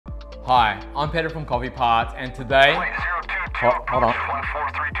Hi, I'm Peter from Coffee Parts, and today... Hold on.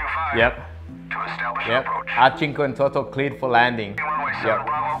 14325. Yep. To establish Yep. approach. R Cinquantotto cleared for landing. Runway 7 Yep.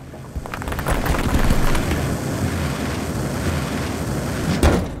 Bravo.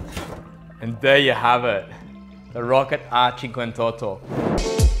 And there you have it, the Rocket R Cinquantotto.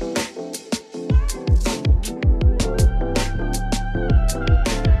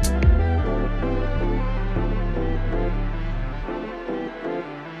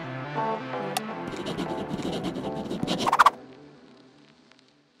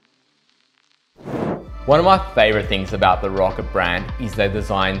 One of my favorite things about the Rocket brand is they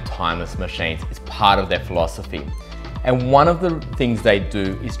design timeless machines. It's part of their philosophy. And one of the things they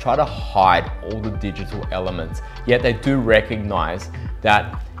do is try to hide all the digital elements, yet they do recognize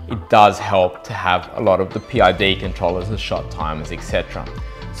that it does help to have a lot of the PID controllers, the shot timers, etc.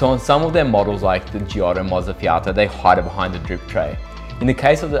 So on some of their models like the Giotto Mozzafiato, they hide it behind the drip tray. In the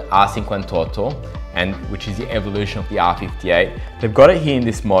case of the R58, which is the evolution of the R58, they've got it here in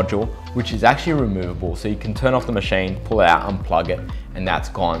this module, which is actually removable. So you can turn off the machine, pull it out, unplug it, and that's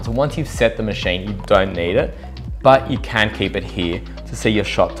gone. So once you've set the machine, you don't need it, but you can keep it here to see your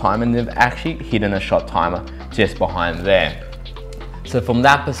shot time, and they've actually hidden a shot timer just behind there. So from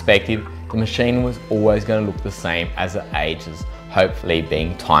that perspective, the machine was always going to look the same as it ages, hopefully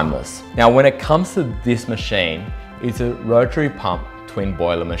being timeless. Now, when it comes to this machine, it's a rotary pump twin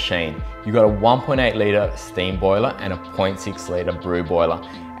boiler machine. You've got a 1.8 litre steam boiler and a 0.6 litre brew boiler,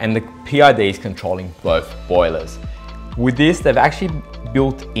 and the PID is controlling both boilers. With this, they've actually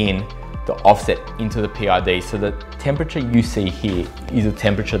built in the offset into the PID, so the temperature you see here is the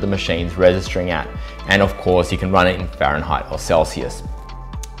temperature the machine's registering at, and of course you can run it in Fahrenheit or Celsius.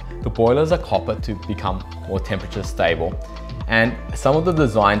 The boilers are copper to become more temperature stable, and some of the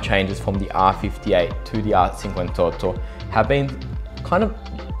design changes from the R58 to the R58 have been kind of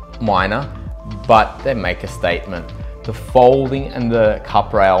minor, but they make a statement. The folding and the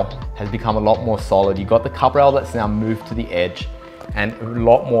cup rail has become a lot more solid. You've got the cup rail that's now moved to the edge and a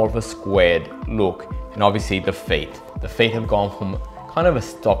lot more of a squared look. And obviously the feet. The feet have gone from kind of a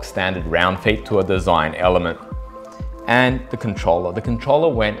stock standard round feet to a design element. And the controller. The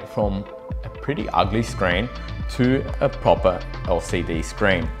controller went from a pretty ugly screen to a proper LCD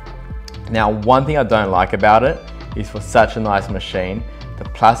screen. Now, one thing I don't like about it is for such a nice machine, the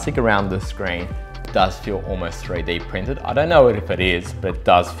plastic around the screen does feel almost 3D printed. I don't know if it is, but it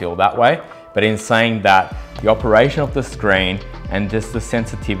does feel that way. But in saying that, the operation of the screen and just the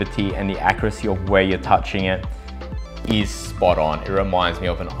sensitivity and the accuracy of where you're touching it is spot on. It reminds me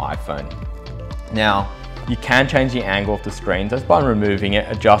of an iPhone. Now, you can change the angle of the screen just by removing it,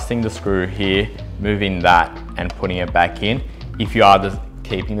 adjusting the screw here, moving that and putting it back in. If you are just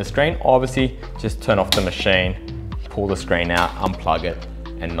keeping the screen, obviously just turn off the machine, pull the screen out, unplug it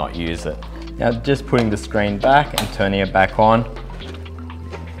and not use it. Now just putting the screen back and turning it back on,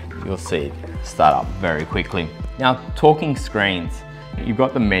 you'll see it start up very quickly. Now, talking screens, you've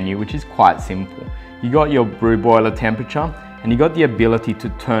got the menu, which is quite simple. You got your brew boiler temperature, and you got the ability to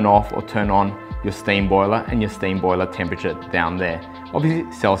turn off or turn on your steam boiler and your steam boiler temperature down there.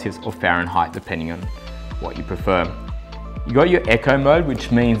 Obviously Celsius or Fahrenheit, depending on what you prefer. You got your echo mode,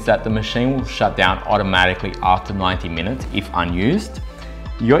 which means that the machine will shut down automatically after 90 minutes if unused.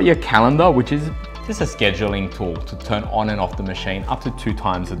 You got your calendar, which is just a scheduling tool to turn on and off the machine up to 2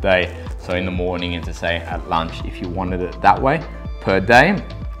 times a day. So in the morning and to say at lunch if you wanted it that way per day.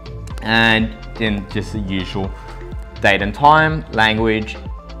 And then just the usual date and time, language,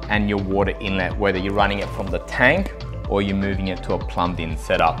 and your water inlet, whether you're running it from the tank or you're moving it to a plumbed in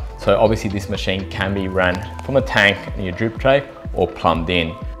setup. So obviously this machine can be run from a tank and your drip tray or plumbed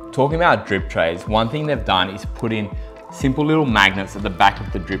in. Talking about drip trays, one thing they've done is put in simple little magnets at the back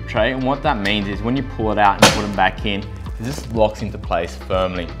of the drip tray, and what that means is when you pull it out and put them back in, it just locks into place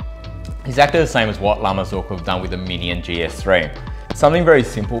firmly. Exactly the same as what Lamazorco have done with the Mini and GS3. Something very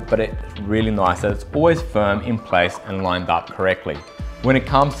simple, but it's really nice that it's always firm in place and lined up correctly. When it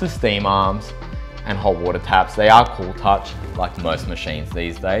comes to steam arms and hot water taps, they are cool touch like most machines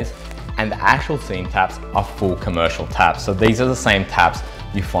these days, and the actual steam taps are full commercial taps. So these are the same taps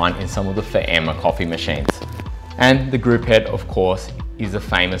you find in some of the Faema coffee machines. And the group head, of course, is the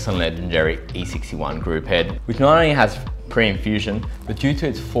famous and legendary E61 group head, which not only has pre-infusion, but due to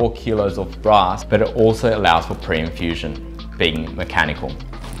its 4 kilos of brass, but it also allows for pre-infusion, being mechanical.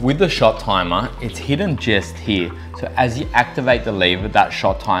 With the shot timer, it's hidden just here, so as you activate the lever, that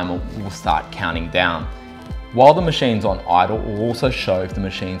shot timer will start counting down. While the machine's on idle, it will also show if the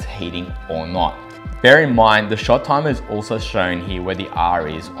machine's heating or not. Bear in mind, the shot timer is also shown here where the R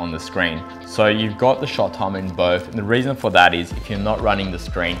is on the screen. So you've got the shot timer in both, and the reason for that is if you're not running the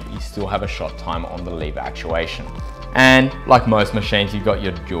screen, you still have a shot timer on the lever actuation. And like most machines, you've got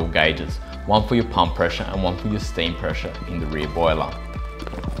your dual gauges, one for your pump pressure and one for your steam pressure in the rear boiler.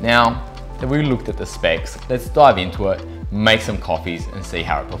 Now that we looked at the specs, let's dive into it, make some coffees and see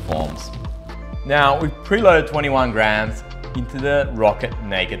how it performs. Now we've preloaded 21 grams into the Rocket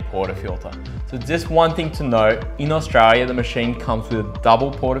naked portafilter. So just one thing to note, in Australia the machine comes with a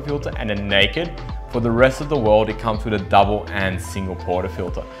double portafilter and a naked. For the rest of the world it comes with a double and single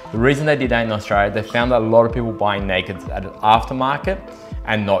portafilter. The reason they did that in Australia, they found that a lot of people buying nakeds at an aftermarket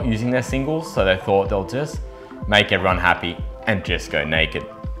and not using their singles, so they thought they'll just make everyone happy and just go naked.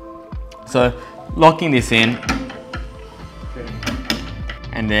 So locking this in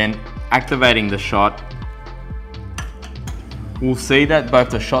and then activating the shot, we'll see that both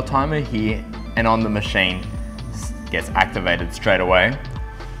the shot timer here and on the machine gets activated straight away.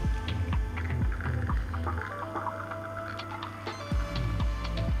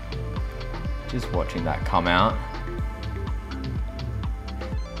 Just watching that come out.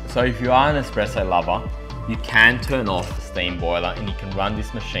 So if you are an espresso lover, you can turn off the steam boiler and you can run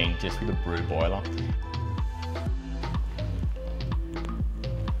this machine just with a brew boiler.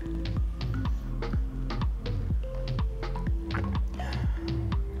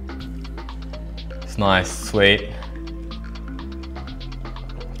 It's nice, sweet,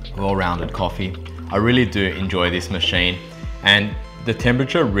 well-rounded coffee. I really do enjoy this machine, and the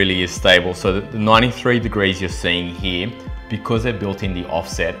temperature really is stable. So the 93 degrees you're seeing here, because they're built in the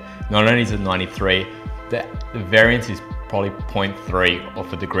offset, not only is it 93, the variance is probably 0.3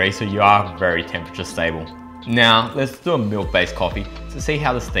 of a degree, so you are very temperature stable. Now let's do a milk-based coffee to see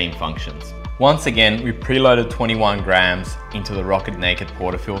how the steam functions. Once again, we preloaded 21 grams into the Rocket naked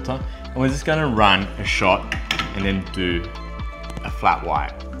portafilter, and we're just gonna run a shot and then do a flat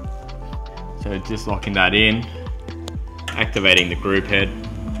white. So just locking that in, activating the group head.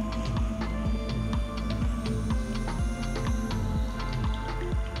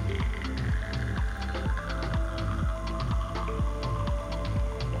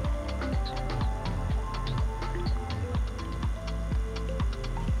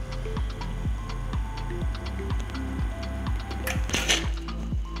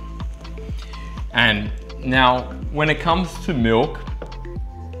 And now when it comes to milk,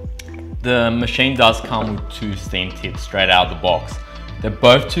 the machine does come with two steam tips straight out of the box. They're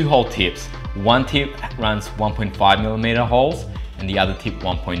both 2-hole tips. One tip runs 1.5mm holes and the other tip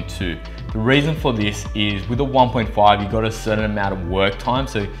 1.2. The reason for this is with a 1.5 you've got a certain amount of work time,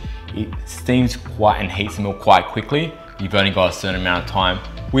 so it steams quite and heats the milk quite quickly. You've only got a certain amount of time.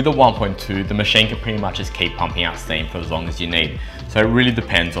 With a 1.2, the machine can pretty much just keep pumping out steam for as long as you need. So it really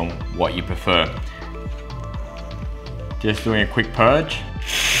depends on what you prefer. Just doing a quick purge.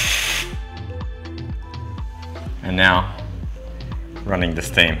 And now running the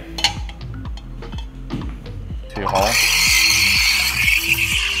steam. 2-hole.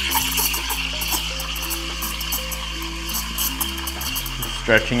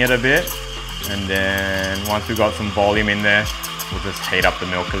 Stretching it a bit, and then once we've got some volume in there, we'll just heat up the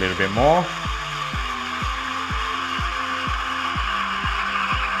milk a little bit more.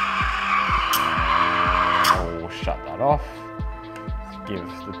 And we'll shut that off. Give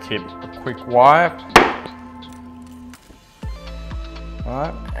the tip a quick wipe.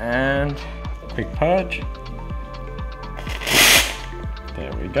 Alright, and a quick purge.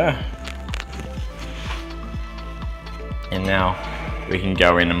 There we go. And now we can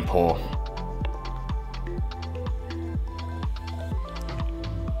go in and pour.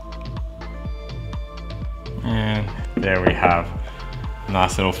 And there we have a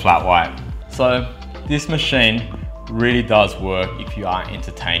nice little flat white. So this machine really does work if you are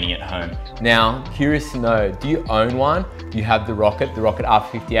entertaining at home. Now, curious to know, do you own one? Do you have the Rocket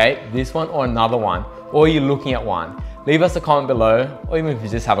R58, this one or another one? Or are you looking at one? Leave us a comment below, or even if you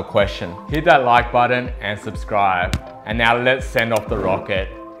just have a question. Hit that like button and subscribe. And now let's send off the rocket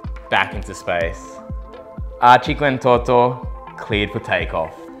back into space. R58 Cinquantotto, cleared for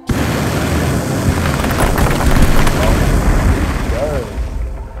takeoff.